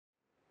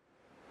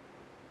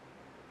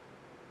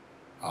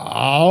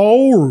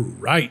All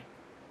right.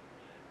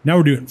 Now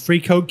we're doing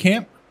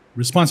FreeCodeCamp,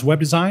 responsive web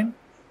design,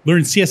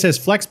 learn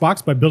CSS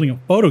Flexbox by building a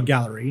photo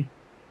gallery.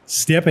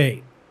 Step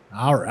 8.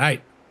 All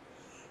right.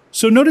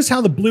 So notice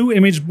how the blue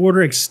image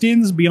border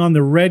extends beyond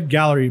the red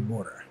gallery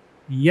border.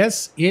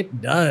 Yes,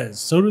 it does.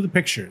 So do the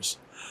pictures.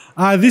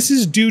 This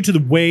is due to the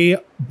way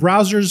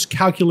browsers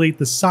calculate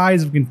the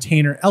size of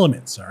container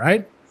elements, all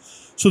right?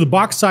 So the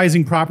box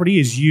sizing property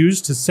is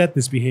used to set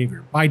this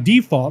behavior. By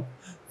default,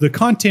 the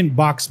content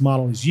box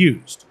model is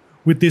used.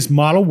 With this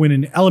model, when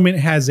an element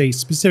has a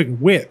specific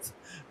width,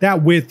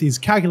 that width is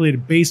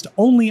calculated based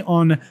only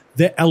on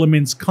the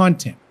element's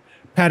content.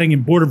 Padding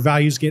and border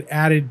values get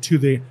added to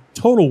the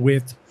total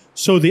width,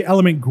 so the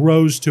element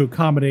grows to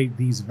accommodate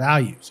these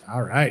values.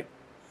 All right.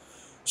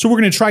 So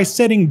we're going to try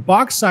setting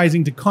box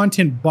sizing to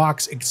content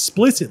box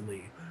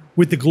explicitly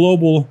with the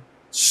global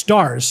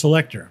stars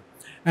selector.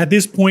 At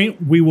this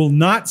point, we will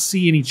not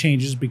see any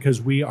changes because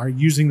we are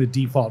using the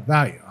default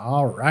value.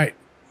 All right.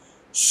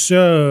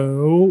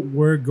 So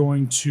we're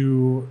going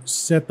to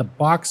set the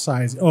box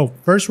size. Oh,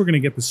 first we're going to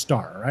get the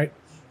star, right?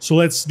 So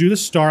let's do the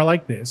star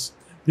like this.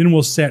 Then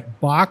we'll set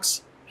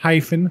box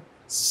hyphen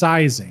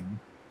sizing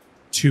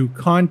to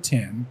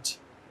content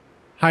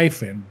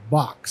hyphen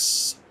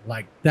box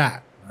like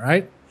that. All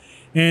right.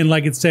 And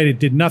like it said, it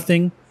did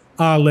nothing.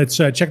 Let's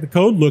check the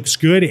code. Looks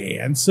good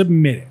and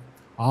submit it.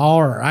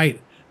 All right.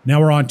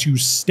 Now we're on to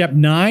step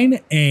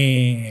 9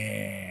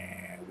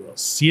 and we'll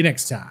see you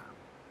next time.